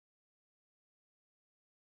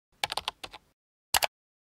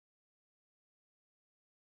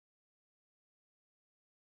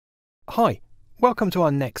Hi, welcome to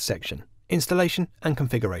our next section, Installation and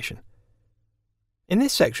Configuration. In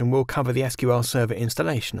this section we'll cover the SQL Server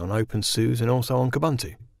installation on OpenSUSE and also on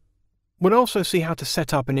Kubuntu. We'll also see how to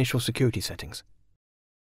set up initial security settings.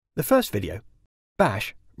 The first video,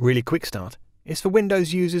 Bash, really quick start, is for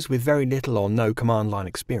Windows users with very little or no command line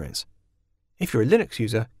experience. If you're a Linux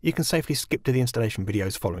user, you can safely skip to the installation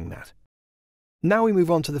videos following that. Now we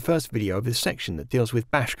move on to the first video of this section that deals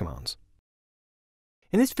with Bash commands.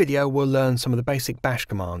 In this video we'll learn some of the basic Bash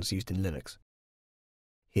commands used in Linux.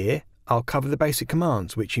 Here I'll cover the basic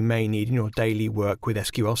commands which you may need in your daily work with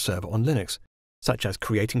SQL Server on Linux, such as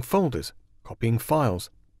creating folders, copying files,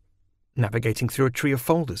 navigating through a tree of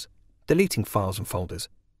folders, deleting files and folders,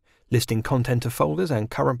 listing content of folders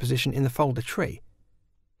and current position in the folder tree.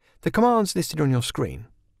 The commands listed on your screen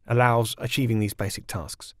allows achieving these basic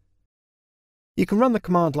tasks. You can run the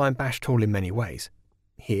command line Bash tool in many ways.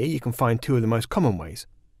 Here you can find two of the most common ways.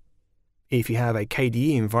 If you have a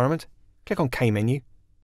KDE environment, click on K menu,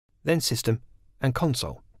 then System and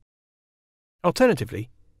Console.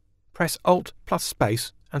 Alternatively, press Alt plus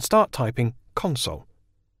space and start typing console.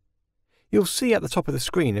 You'll see at the top of the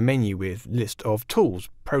screen a menu with a list of tools,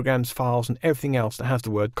 programs, files and everything else that has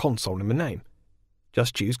the word console in the name.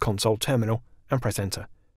 Just choose Console Terminal and press Enter.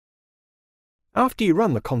 After you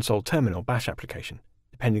run the Console Terminal Bash application,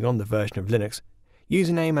 depending on the version of Linux,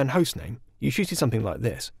 username and hostname, you should see something like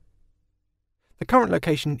this. The current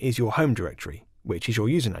location is your home directory, which is your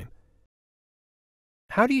username.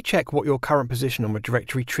 How do you check what your current position on the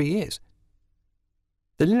directory tree is?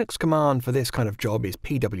 The Linux command for this kind of job is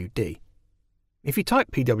pwd. If you type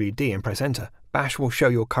pwd and press Enter, Bash will show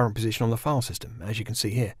your current position on the file system, as you can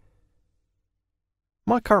see here.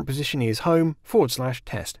 My current position is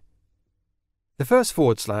home/test. The first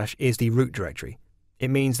 / is the root directory. It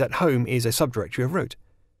means that home is a subdirectory of root.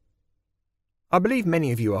 I believe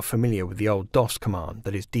many of you are familiar with the old DOS command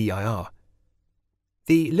that is dir.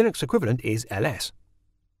 The Linux equivalent is ls.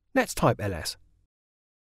 Let's type ls.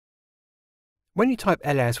 When you type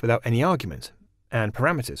ls without any argument and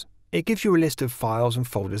parameters, it gives you a list of files and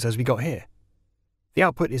folders as we got here. The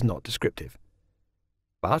output is not descriptive.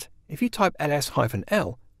 But if you type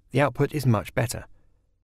ls-l, the output is much better.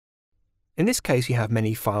 In this case you have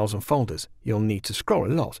many files and folders. You'll need to scroll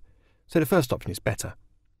a lot, so the first option is better.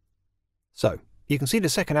 So, you can see the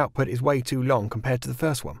second output is way too long compared to the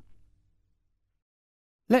first one.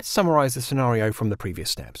 Let's summarize the scenario from the previous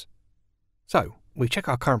steps. So, we check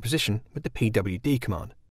our current position with the pwd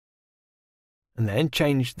command, and then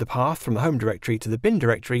change the path from the home directory to the bin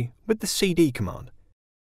directory with the cd command.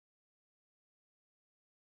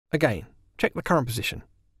 Again, check the current position.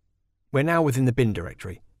 We're now within the bin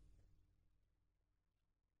directory.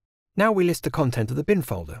 Now we list the content of the bin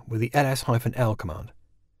folder with the ls-l command.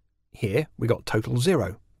 Here we got total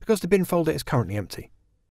 0 because the bin folder is currently empty.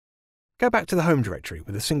 Go back to the home directory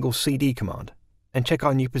with a single cd command and check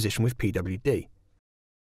our new position with pwd.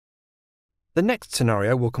 The next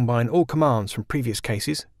scenario will combine all commands from previous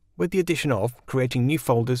cases with the addition of creating new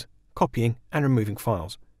folders, copying and removing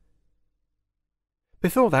files.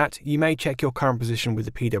 Before that, you may check your current position with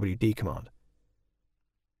the pwd command.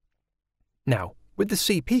 Now, with the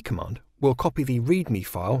cp command, we'll copy the readme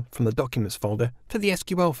file from the Documents folder to the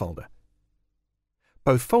SQL folder.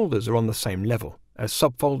 Both folders are on the same level, as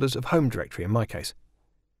subfolders of home directory in my case.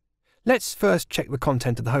 Let's first check the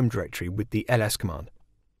content of the home directory with the ls command.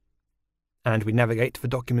 And we navigate to the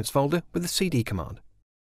Documents folder with the cd command.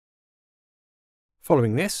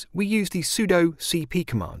 Following this, we use the sudo cp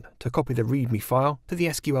command to copy the readme file to the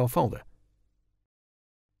SQL folder.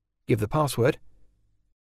 Give the password,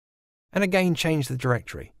 and again change the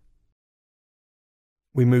directory.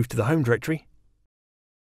 We move to the home directory,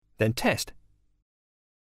 then test,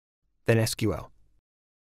 then SQL.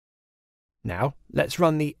 Now let's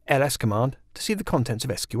run the ls command to see the contents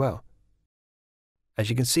of SQL. As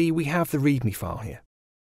you can see, we have the readme file here.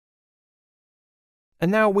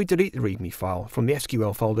 And now we delete the readme file from the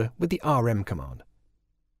SQL folder with the rm command.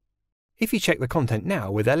 If you check the content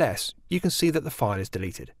now with ls, you can see that the file is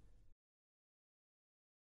deleted.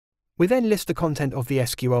 We then list the content of the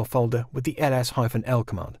SQL folder with the ls-l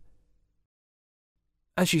command.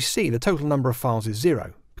 As you see, the total number of files is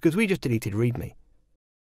 0 because we just deleted readme.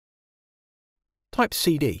 Type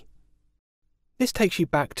cd. This takes you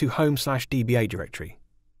back to home/dba directory,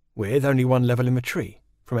 with only one level in the tree,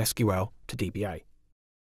 from SQL to dba.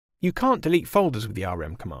 You can't delete folders with the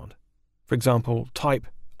rm command. For example, type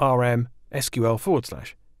rm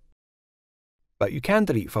sql/. But you can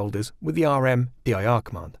delete folders with the rm dir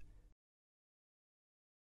command.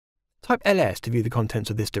 Type ls to view the contents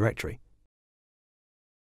of this directory.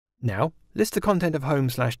 Now, list the content of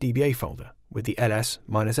home/dba folder with the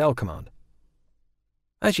ls-l command.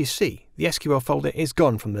 As you see, the SQL folder is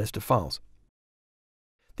gone from the list of files.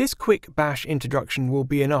 This quick bash introduction will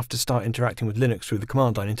be enough to start interacting with Linux through the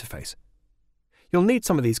command line interface. You'll need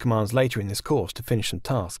some of these commands later in this course to finish some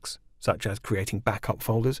tasks, such as creating backup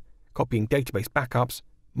folders, copying database backups,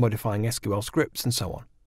 modifying SQL scripts, and so on.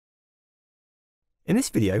 In this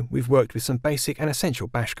video, we've worked with some basic and essential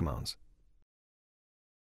bash commands,